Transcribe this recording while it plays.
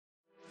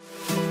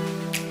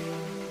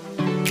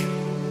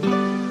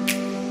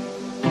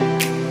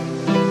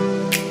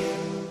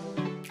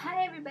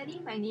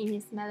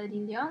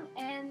Melody Leong,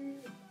 and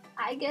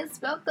I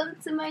guess welcome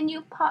to my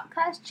new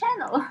podcast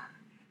channel.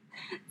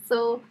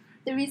 So,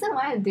 the reason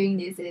why I'm doing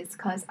this is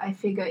because I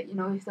figured,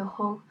 with the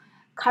whole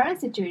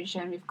current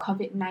situation with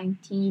COVID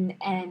 19,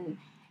 and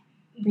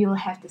we'll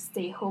have to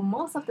stay home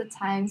most of the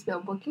times, we're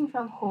working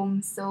from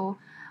home, so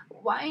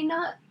why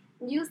not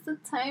use the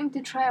time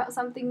to try out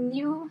something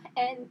new?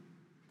 And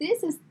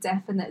this is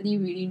definitely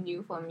really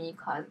new for me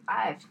because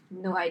I have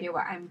no idea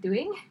what I'm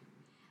doing.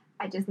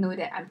 I just know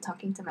that I'm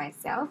talking to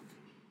myself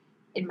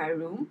in my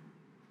room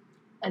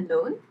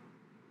alone,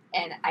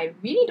 and I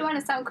really don't want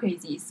to sound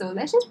crazy, so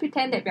let's just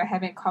pretend that we're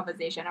having a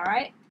conversation,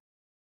 alright?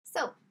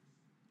 So,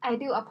 I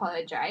do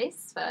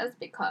apologize first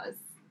because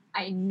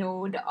I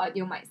know the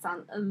audio might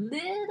sound a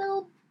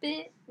little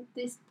bit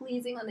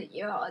displeasing on the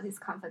ear or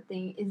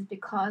discomforting, is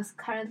because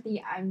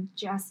currently I'm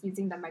just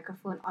using the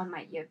microphone on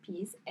my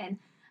earpiece, and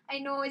I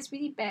know it's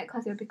really bad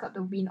because it'll pick up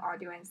the wind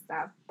audio and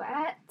stuff,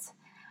 but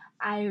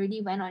I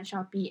already went on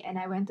Shopee and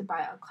I went to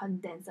buy a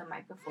condenser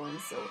microphone,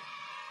 so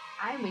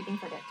I'm waiting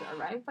for that to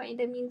arrive. But in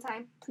the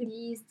meantime,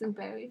 please do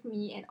bear with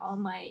me and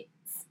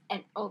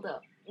all the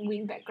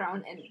wind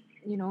background and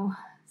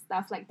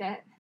stuff like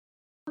that.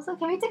 Also,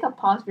 can we take a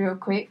pause real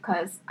quick?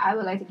 Because I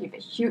would like to give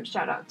a huge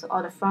shout out to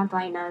all the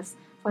frontliners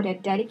for their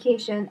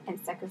dedication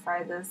and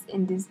sacrifices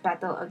in this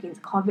battle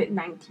against COVID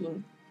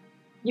 19.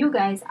 You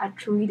guys are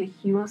truly the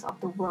heroes of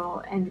the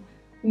world, and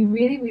we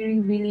really, really,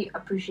 really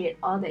appreciate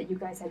all that you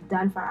guys have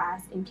done for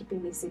us in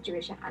keeping this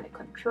situation under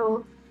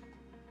control.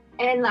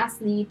 And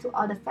lastly, to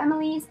all the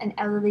families and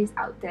elderlies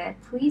out there,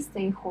 please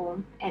stay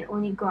home and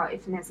only go out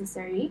if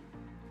necessary.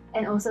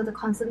 And also to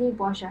constantly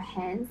wash your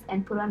hands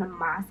and put on a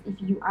mask if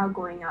you are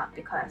going out,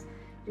 because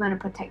you want to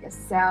protect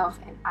yourself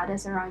and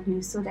others around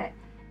you so that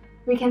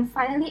we can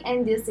finally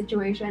end this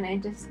situation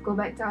and just go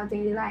back to our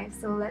daily life.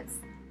 So let's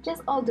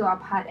just all do our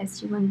part as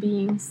human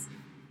beings.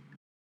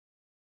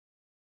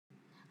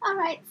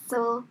 Alright,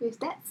 so with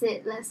that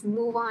said, let's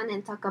move on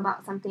and talk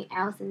about something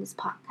else in this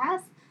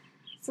podcast.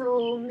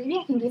 So maybe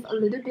I can give a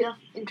little bit of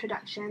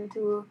introduction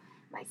to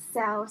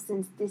myself,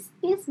 since this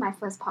is my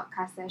first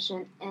podcast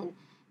session and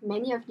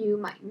many of you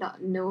might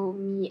not know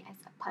me as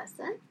a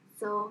person.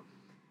 So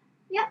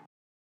yeah,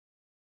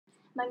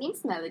 my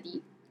name's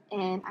Melody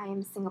and I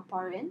am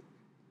Singaporean,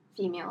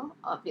 female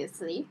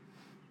obviously.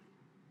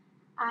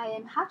 I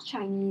am half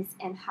Chinese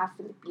and half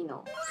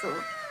Filipino, so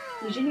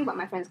usually what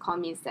my friends call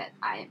me is that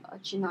I am a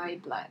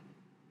Chinoy blood.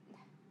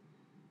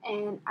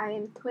 And I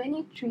am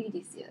 23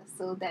 this year,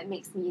 so that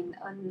makes me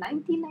a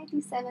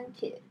 1997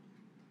 kid.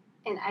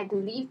 And I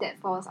believe that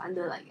falls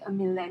under like a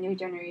millennial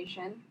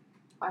generation,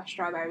 or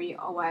strawberry,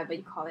 or whatever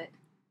you call it.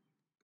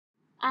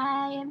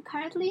 I am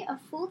currently a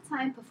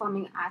full-time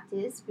performing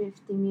artist with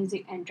the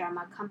music and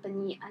drama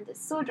company under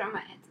So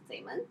Drama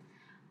Entertainment.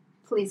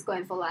 Please go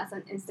and follow us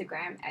on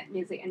Instagram at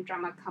Music and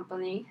Drama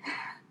Company.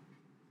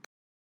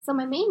 So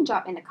my main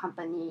job in the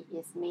company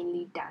is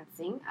mainly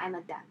dancing. I'm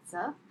a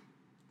dancer.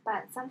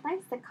 But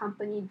sometimes the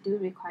company do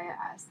require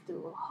us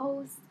to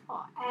host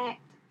or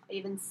act or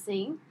even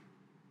sing.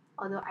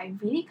 Although I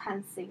really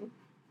can't sing.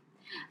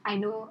 I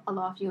know a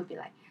lot of you will be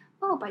like,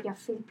 oh, but you're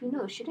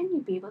Filipino, shouldn't you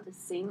be able to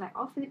sing? Like,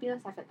 all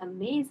Filipinos have an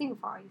amazing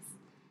voice.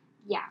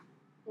 Yeah,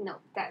 no,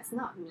 that's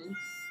not me.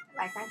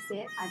 Like I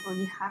said, I'm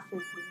only half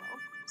Filipino,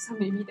 so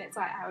maybe that's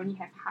why I only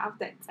have half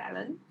that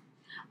talent.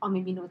 Or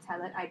maybe no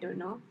talent, I don't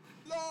know.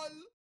 LOL!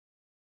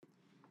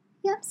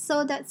 Yep,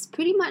 so that's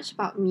pretty much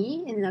about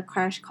me in the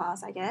crash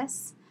course, I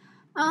guess.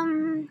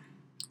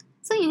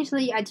 So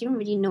initially I didn't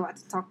really know what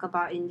to talk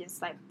about in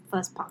this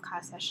first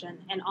podcast session,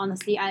 and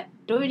honestly I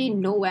don't really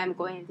know where I'm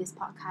going with this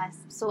podcast.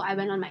 So I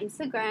went on my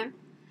Instagram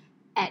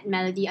at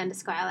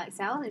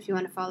melody_lxl. If you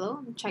want to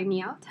follow, check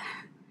me out.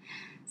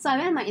 So I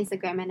went on my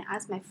Instagram and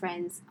asked my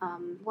friends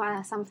what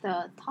are some of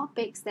the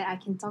topics that I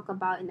can talk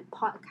about in the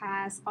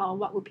podcast, or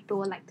what would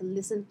people like to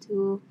listen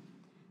to.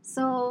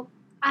 So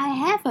I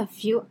have a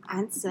few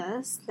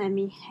answers. Let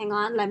me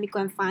go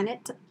and find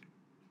it.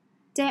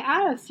 There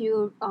are a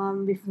few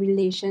with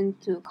relation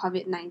to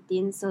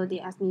COVID-19. So they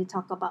asked me to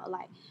talk about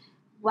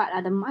what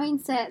are the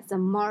mindsets, the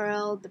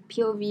moral, the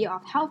POV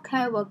of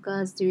healthcare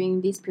workers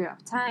during this period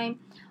of time,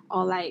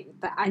 or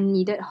the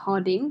unneeded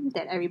hoarding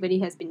that everybody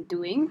has been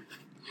doing.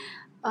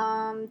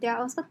 There are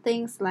also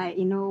things like,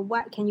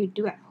 what can you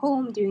do at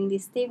home during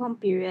this stay-home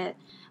period?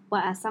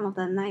 What are some of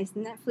the nice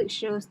Netflix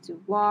shows to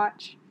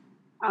watch?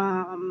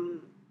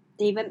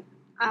 They even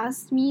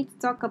asked me to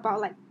talk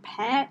about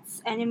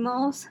pets,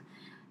 animals,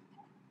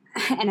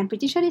 and I'm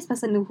pretty sure this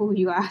person knew who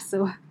you are.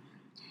 So,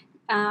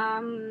 yeah,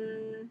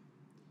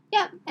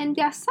 and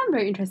there are some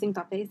very interesting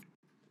topics.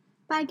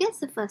 But I guess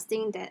the first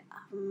thing that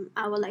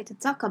I would like to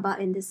talk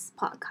about in this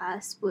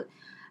podcast would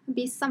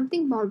be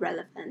something more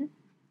relevant,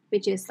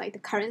 which is the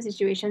current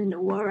situation in the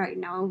world right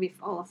now with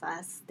all of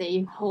us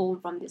staying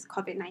home from this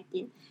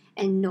COVID-19.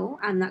 And no,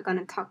 I'm not going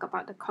to talk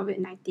about the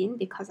COVID-19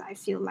 because I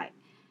feel like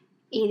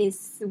it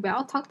is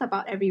well talked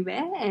about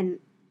everywhere, and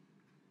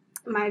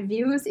my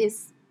views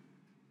is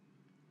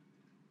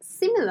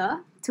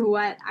similar to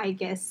what I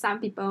guess some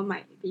people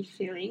might be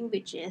feeling,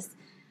 which is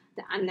the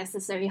the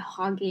unnecessary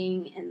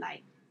hogging and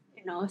like,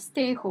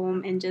 stay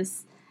home and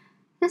just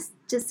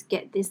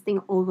get this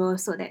thing over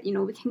so that,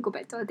 we can go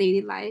back to our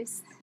daily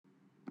lives.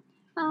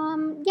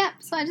 Yeah,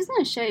 so I just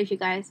want to share with you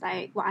guys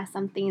like what are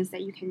some things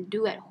that you can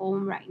do at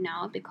home right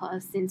now,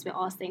 because since we're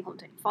all staying home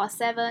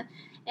 24/7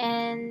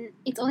 and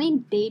it's only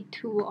day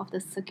 2 of the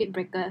circuit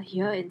breaker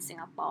here in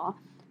Singapore.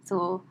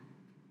 So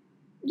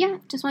yeah,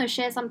 just want to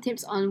share some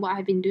tips on what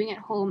I've been doing at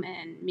home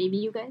and maybe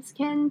you guys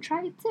can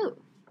try it too.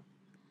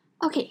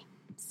 Okay,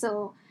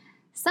 so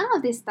some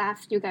of this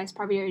stuff you guys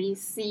probably already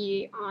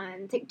see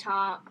on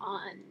TikTok,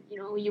 on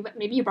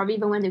maybe you probably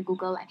even went to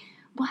Google like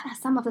what are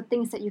some of the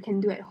things that you can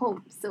do at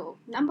home. So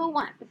number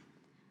 1,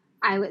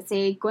 I would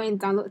say go and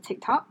download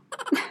TikTok.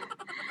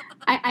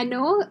 I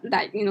know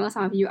that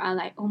some of you are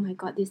like, oh my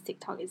god, this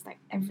TikTok is like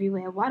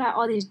everywhere. What are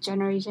all these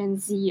Generation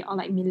Z or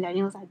like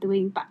millennials are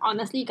doing? But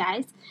honestly,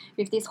 guys,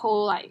 with this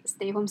whole like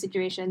stay home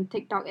situation,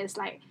 TikTok is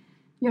like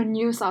your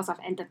new source of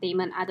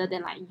entertainment other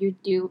than like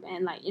YouTube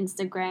and like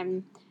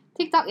Instagram.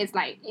 TikTok is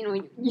like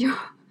you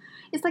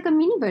it's like a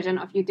mini version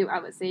of YouTube, I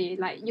would say.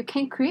 Like you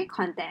can create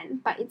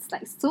content, but it's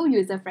like so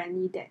user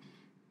friendly that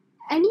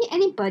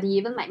anybody,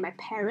 even like my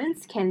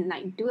parents, can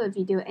like do a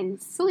video and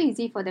it's so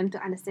easy for them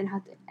to understand how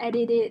to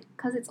edit it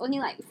because it's only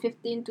like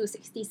 15 to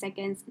 60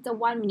 seconds. It's a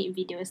 1 minute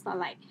video. It's not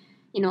like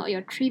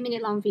your 3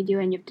 minute long video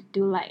and you have to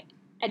do like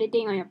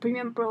editing on your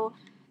Premiere Pro.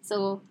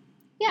 So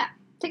yeah,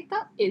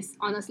 TikTok is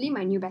honestly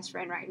my new best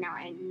friend right now,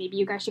 and maybe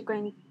you guys should go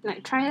and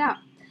like try it out.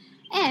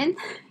 And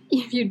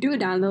if you do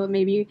download,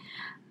 maybe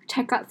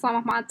check out some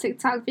of my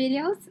TikTok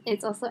videos.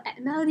 It's also at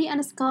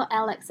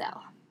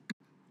melody_LXL.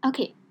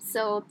 Okay,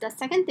 so the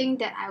second thing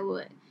that I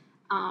would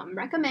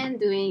recommend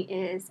doing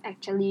is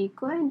actually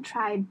go and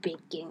try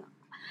baking,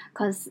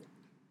 because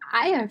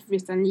I have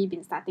recently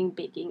been starting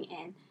baking,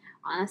 and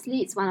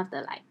honestly it's one of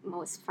the like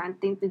most fun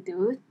thing to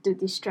do to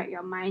distract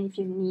your mind if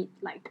you need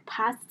like to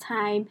pass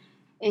time.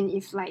 And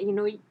if like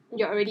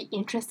you're already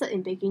interested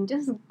in baking,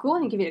 just go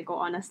and give it a go,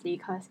 honestly,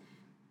 because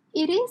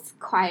it is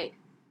quite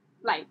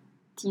like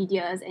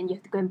tedious and you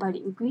have to go and buy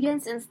the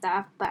ingredients and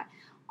stuff, but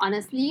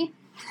honestly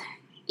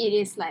it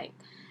is like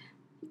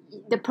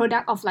the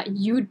product of like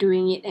you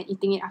doing it and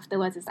eating it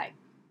afterwards is like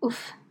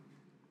oof.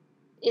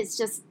 It's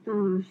just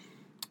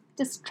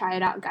try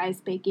it out, guys.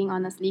 Baking,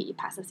 honestly, it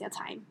passes your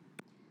time.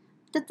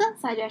 The third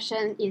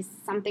suggestion is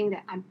something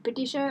that I'm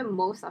pretty sure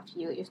most of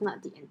you, if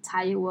not the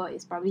entire world,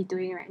 is probably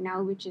doing right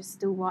now, which is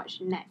to watch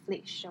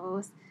Netflix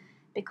shows,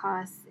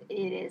 because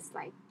it is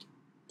like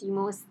the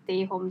most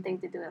stay home thing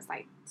to do. Is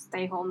like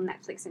stay home,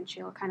 Netflix and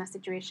chill kind of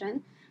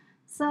situation.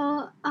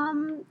 So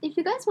if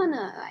you guys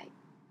wanna like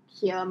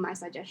hear my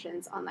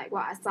suggestions on like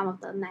what are some of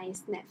the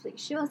nice Netflix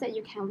shows that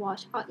you can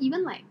watch, or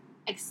even like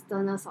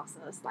external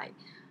sources like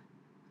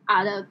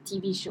other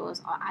TV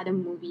shows or other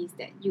movies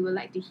that you would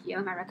like to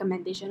hear my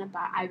recommendation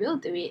about, I will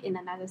do it in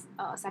another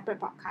separate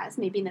podcast,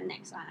 maybe in the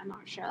next one, I'm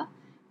not sure.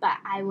 But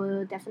I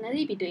will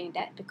definitely be doing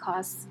that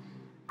because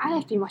I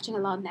have been watching a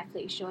lot of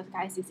Netflix shows,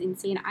 guys. It's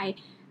insane. I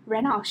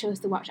ran out of shows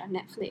to watch on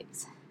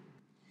Netflix.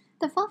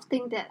 The fourth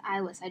thing that I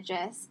would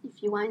suggest,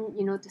 if you want,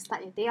 to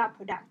start your day out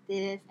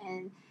productive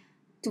and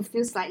to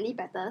feel slightly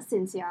better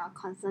since you're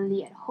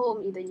constantly at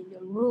home, either in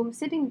your room,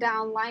 sitting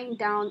down, lying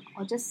down,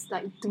 or just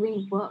like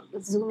doing work,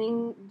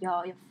 zooming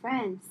your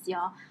friends,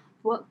 your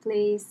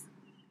workplace,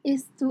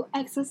 is to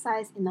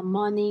exercise in the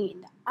morning,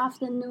 in the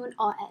afternoon,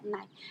 or at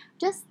night.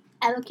 Just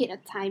allocate a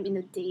time in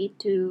the day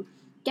to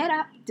get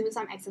up, do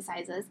some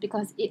exercises,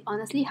 because it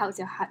honestly helps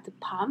your heart to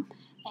pump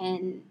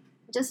and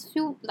just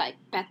feel like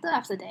better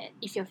after that.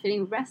 If you're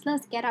feeling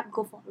restless, get up,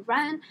 go for a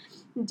run,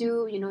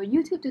 do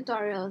YouTube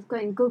tutorials, go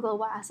and Google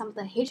what are some of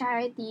the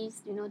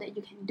HIITs that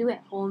you can do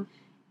at home,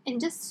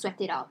 and just sweat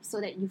it out so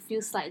that you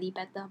feel slightly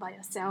better about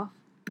yourself.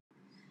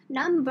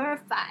 Number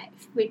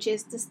 5, which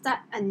is to start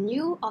a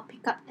new or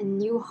pick up a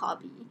new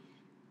hobby.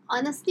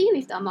 Honestly,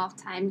 with the amount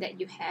of time that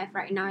you have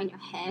right now in your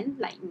hand,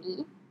 like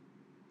me,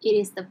 it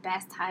is the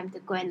best time to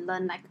go and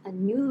learn like a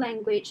new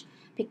language,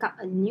 pick up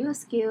a new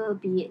skill,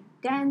 be it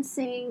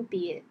dancing,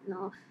 be it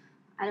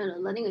I don't know,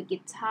 learning a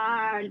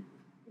guitar,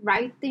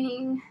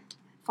 writing.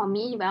 For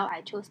me, well,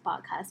 I chose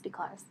podcast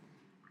because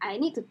I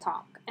need to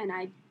talk and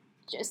I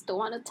just don't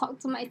want to talk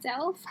to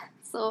myself.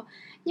 So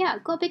yeah,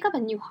 go pick up a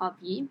new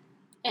hobby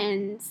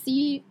and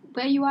see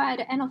where you are at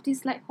the end of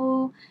this like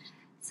whole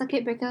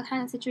circuit breaker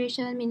kind of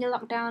situation, mini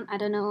lockdown, I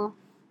don't know.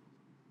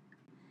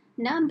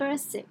 Number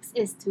 6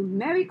 is to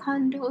Marie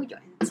Kondo your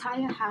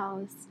entire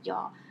house,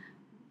 your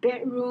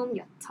bedroom,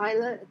 your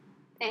toilet,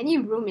 any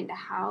room in the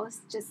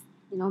house. Just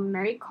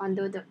Marie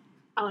Kondo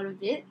out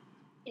of it,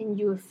 and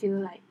you will feel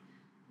like,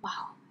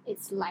 wow,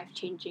 it's life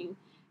changing.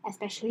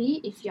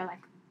 Especially if you're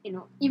like,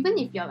 even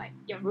if you're like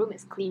your room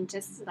is clean,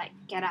 just like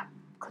get up,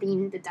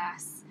 clean the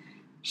dust,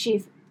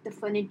 shift the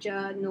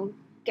furniture,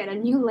 get a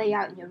new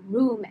layout in your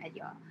room at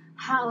your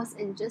house,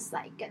 and just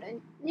like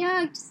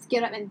just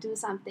get up and do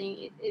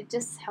something. It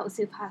just helps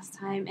you pass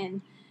time.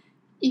 And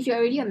if you're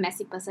already a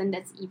messy person,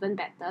 that's even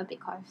better,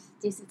 because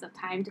this is the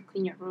time to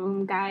clean your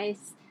room,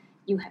 guys.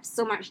 You have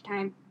so much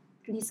time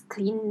at least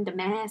clean the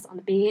mess on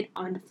the bed,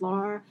 on the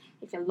floor.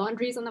 If your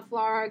laundry is on the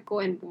floor, go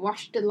and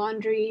wash the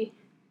laundry.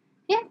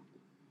 Yeah,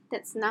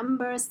 that's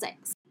number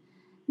 6.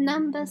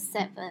 Number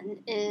 7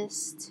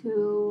 is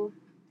to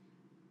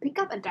pick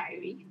up a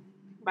diary,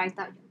 write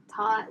out your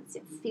thoughts,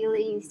 your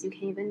feelings. You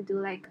can even do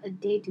like a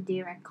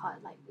day-to-day record,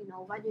 like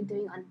what you're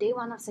doing on day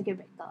 1 of circuit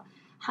breaker.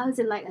 How is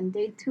it like on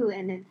day 2?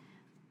 And then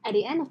at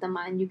the end of the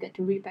month, you get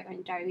to read back on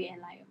your diary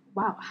and like,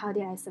 wow, how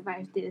did I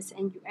survive this?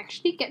 And you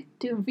actually get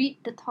to read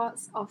the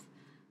thoughts of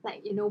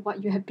like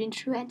what you have been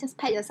through and just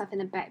pat yourself in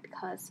the back,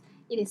 because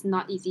it is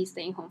not easy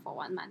staying home for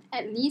 1 month.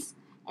 At least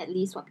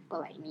for people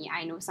like me.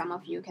 I know some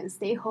of you can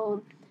stay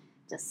home,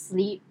 just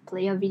sleep,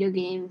 play your video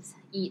games,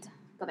 eat,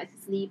 go back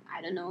to sleep.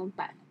 I don't know,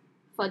 but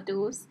for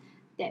those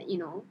that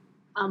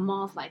are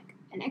more of like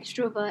an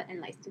extrovert and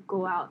likes to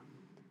go out,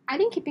 I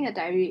think keeping a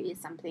diary is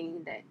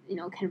something that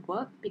can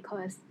work,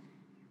 because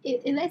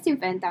it lets you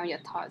vent down your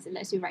thoughts. It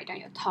lets you write down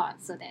your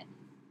thoughts so that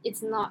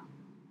it's not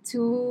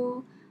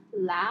too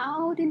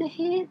loud in the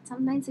head.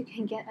 Sometimes it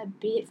can get a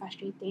bit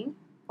frustrating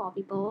for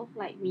people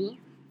like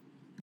me.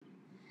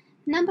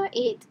 Number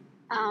 8,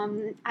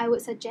 I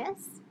would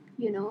suggest,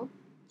 you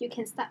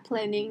can start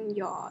planning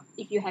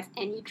if you have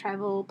any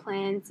travel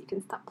plans, you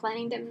can start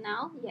planning them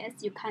now. Yes,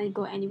 you can't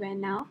go anywhere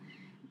now,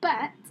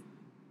 but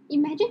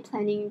imagine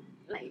planning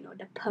like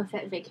the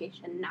perfect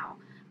vacation now.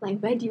 Like,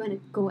 where do you want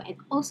to go? And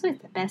also,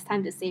 it's the best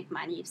time to save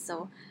money,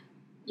 so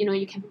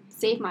you can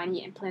save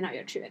money and plan out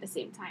your trip at the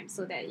same time,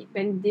 so that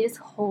when this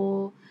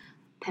whole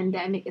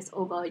pandemic is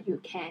over, you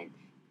can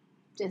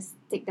just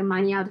take the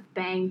money out of the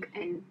bank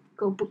and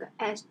go book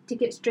a air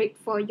ticket straight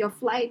for your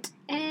flight,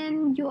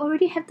 and you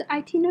already have the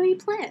itinerary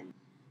planned.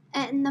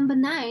 At number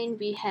 9,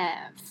 we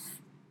have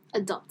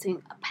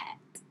adopting a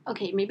pet.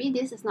 Okay, maybe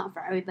this is not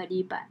for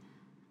everybody, but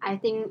I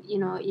think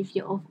if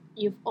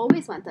you've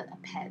always wanted a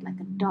pet, like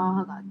a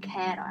dog or a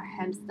cat or a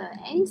hamster,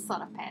 any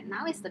sort of pet,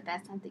 now is the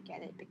best time to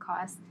get it,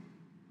 because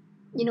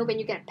when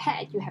you get a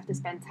pet, you have to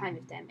spend time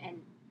with them,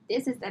 and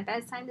this is the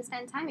best time to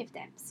spend time with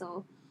them.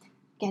 So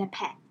get a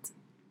pet.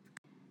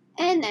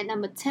 And at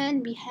number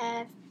 10, we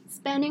have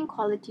spending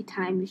quality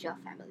time with your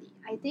family.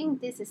 I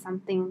think this is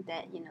something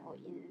that in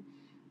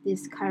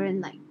this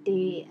current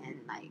day and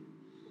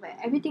where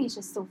everything is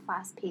just so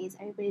fast paced,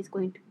 everybody's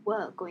going to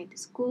work, going to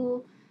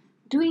school,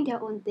 doing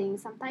their own thing.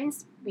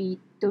 Sometimes we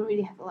don't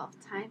really have a lot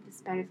of time to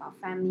spend with our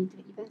family, to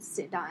even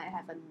sit down and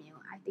have a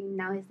meal. I think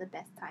now is the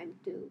best time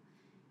to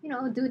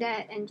do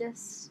that and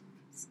just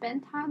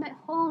spend time at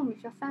home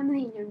with your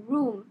family in your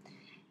room.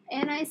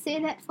 And I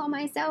say that for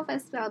myself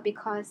as well,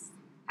 because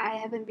I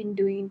haven't been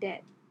doing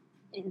that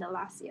in the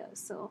last year.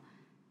 So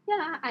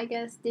yeah, I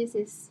guess this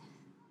is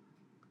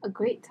a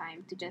great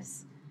time to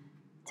just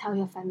tell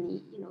your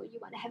family, you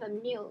want to have a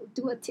meal,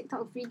 do a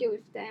TikTok video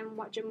with them,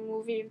 watch a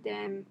movie with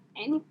them,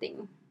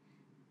 anything.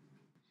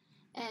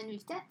 And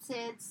with that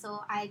said,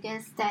 so I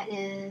guess that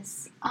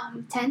is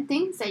 10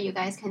 things that you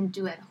guys can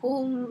do at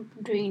home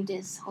during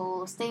this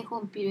whole stay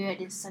home period,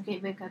 this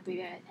circuit breaker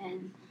period.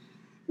 And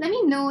let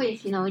me know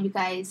if you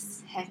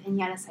guys have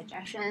any other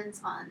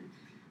suggestions on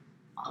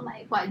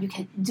like what you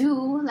can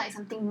do, like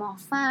something more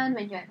fun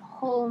when you're at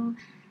home,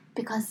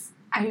 because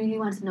I really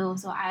want to know.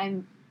 So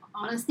I'm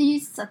honestly,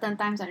 certain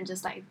times I'm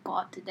just like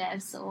bored to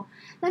death. So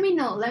let me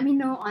know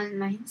on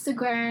my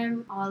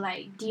Instagram, or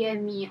like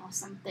DM me or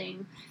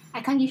something.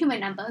 I can't give you my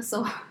number,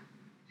 so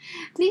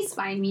please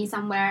find me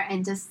somewhere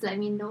and just let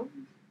me know.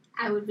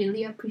 I would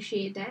really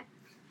appreciate that.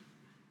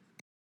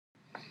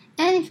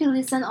 And if you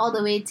listen all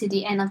the way to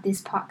the end of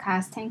this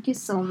podcast, thank you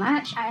so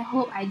much. I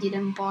hope I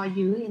didn't bore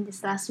you in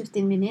this last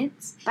 15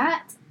 minutes.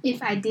 But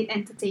if I did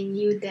entertain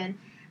you, then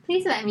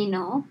please let me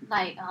know,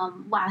 like,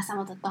 what are some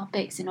of the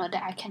topics,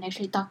 that I can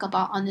actually talk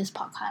about on this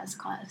podcast,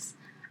 because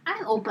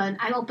I'm open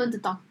to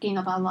talking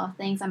about a lot of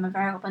things. I'm a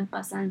very open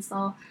person,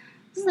 so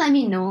just let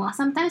me know.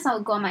 Sometimes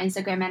I'll go on my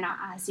Instagram and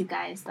I'll ask you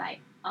guys,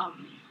 like,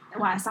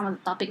 what are some of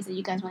the topics that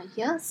you guys want to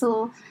hear.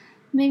 So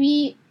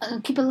maybe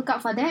keep a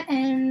lookout for that,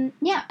 and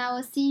yeah, I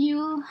will see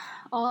you,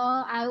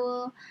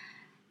 or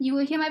you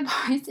will hear my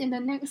voice in the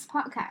next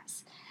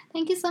podcast.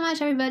 Thank you so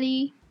much,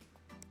 everybody.